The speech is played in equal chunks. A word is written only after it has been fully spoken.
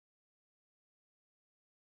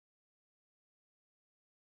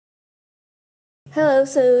Hello,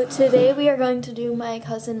 so today we are going to do my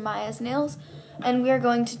cousin Maya's nails, and we are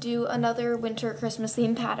going to do another winter Christmas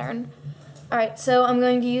theme pattern. Alright, so I'm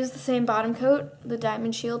going to use the same bottom coat, the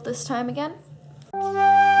Diamond Shield this time again.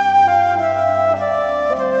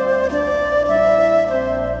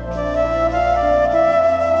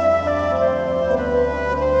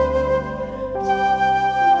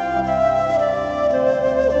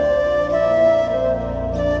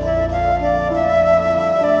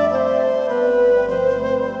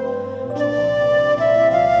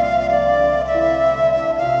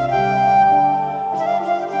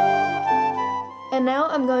 And now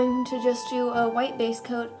I'm going to just do a white base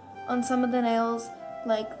coat on some of the nails,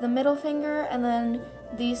 like the middle finger and then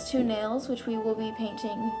these two nails, which we will be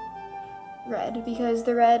painting red because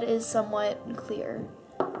the red is somewhat clear.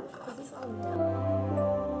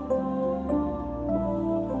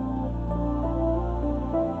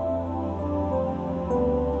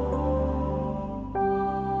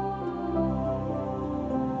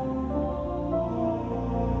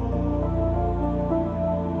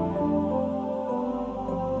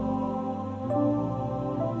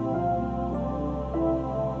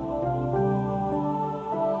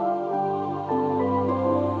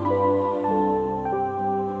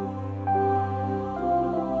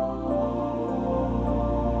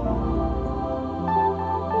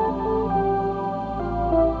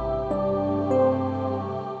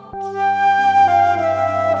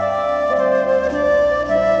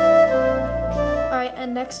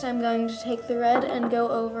 And next I'm going to take the red and go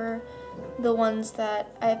over the ones that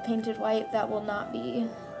I've painted white that will not be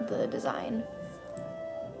the design.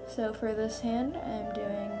 So for this hand I'm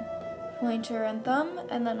doing pointer and thumb,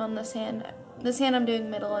 and then on this hand I'm doing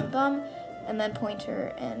middle and thumb, and then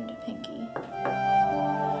pointer and pinky.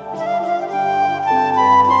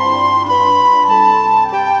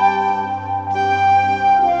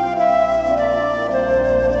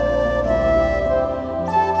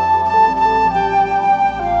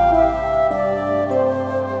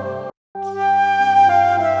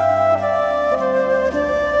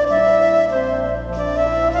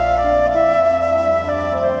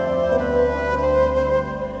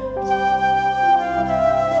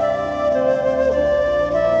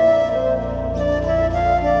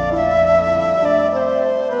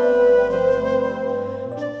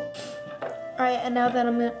 Alright, and now that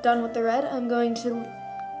I'm done with the red, I'm going to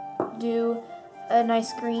do a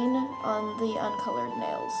nice green on the uncolored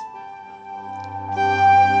nails.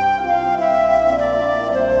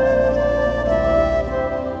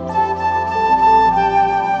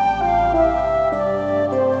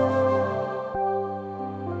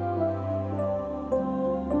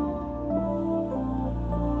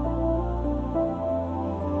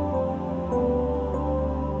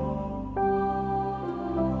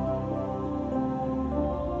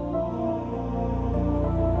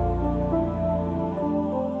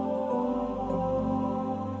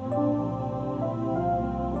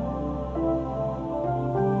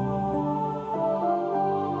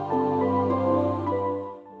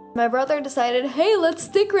 My brother decided, hey, let's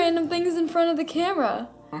stick random things in front of the camera.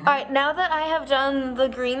 Alright, now that I have done the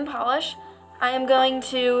green polish, I am going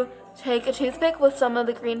to take a toothpick with some of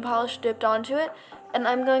the green polish dipped onto it, and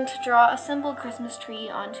I'm going to draw a simple Christmas tree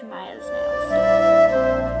onto Maya's nails.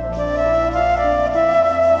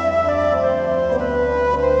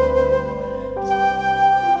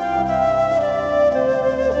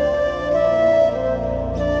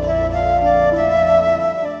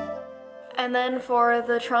 And then for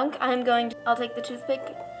the trunk, I'll take the toothpick,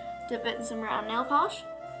 dip it in some round nail polish,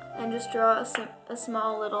 and just draw a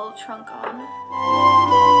small little trunk on.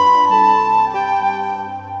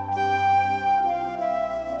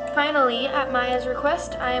 Finally, at Maya's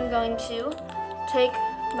request, I am going to take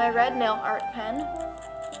my red nail art pen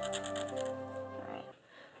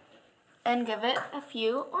and give it a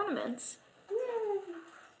few ornaments.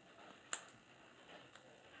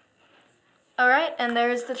 Alright, and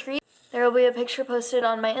there's the tree. There will be a picture posted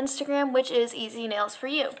on my Instagram, which is Easy Nails for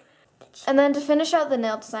You. And then to finish out the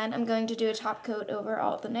nail design, I'm going to do a top coat over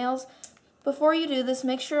all of the nails. Before you do this,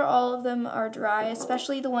 make sure all of them are dry,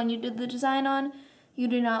 especially the one you did the design on. You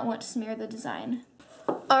do not want to smear the design.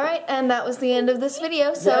 Alright, and that was the end of this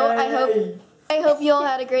video, so I hope you all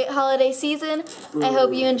had a great holiday season. I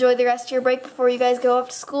hope you enjoy the rest of your break before you guys go off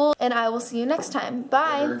to school, and I will see you next time.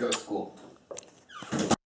 Bye! Better go to school.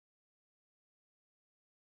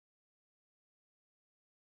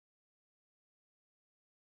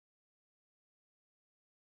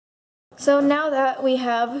 So now that we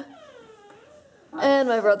have And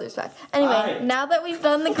my brother's back. Anyway, Hi. now that we've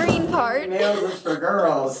done the green part, Nails is for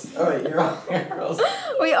girls. Oh wait, you're all girls.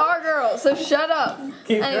 we are girls, so shut up.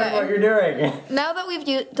 Keep doing what you're doing. Now that we've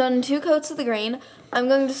done 2 coats of the green, I'm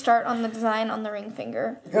going to start on the design on the ring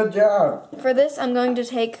finger. Good job. For this, I'm going to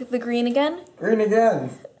take the green again. Green again.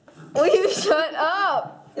 Will you shut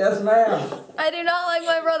up? Yes, ma'am. I do not like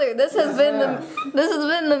my brother. This has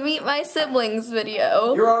been the Meet My Siblings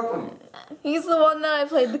video. You're welcome. He's the one that I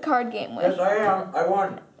played the card game with. Yes, I am. I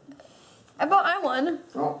won. I thought I won.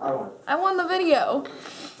 Oh, I won. I won the video.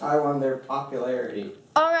 I won their popularity.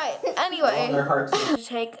 Alright, I won anyway. their hearts.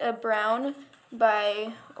 Take a brown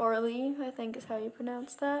by Orly, I think is how you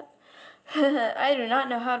pronounce that. I do not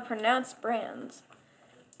know how to pronounce brands.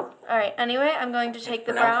 Alright, anyway, I'm going to take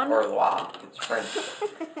the brown. Orlois. It's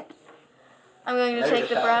French. I'm going to take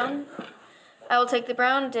the brown. I will take the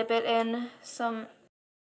brown, dip it in some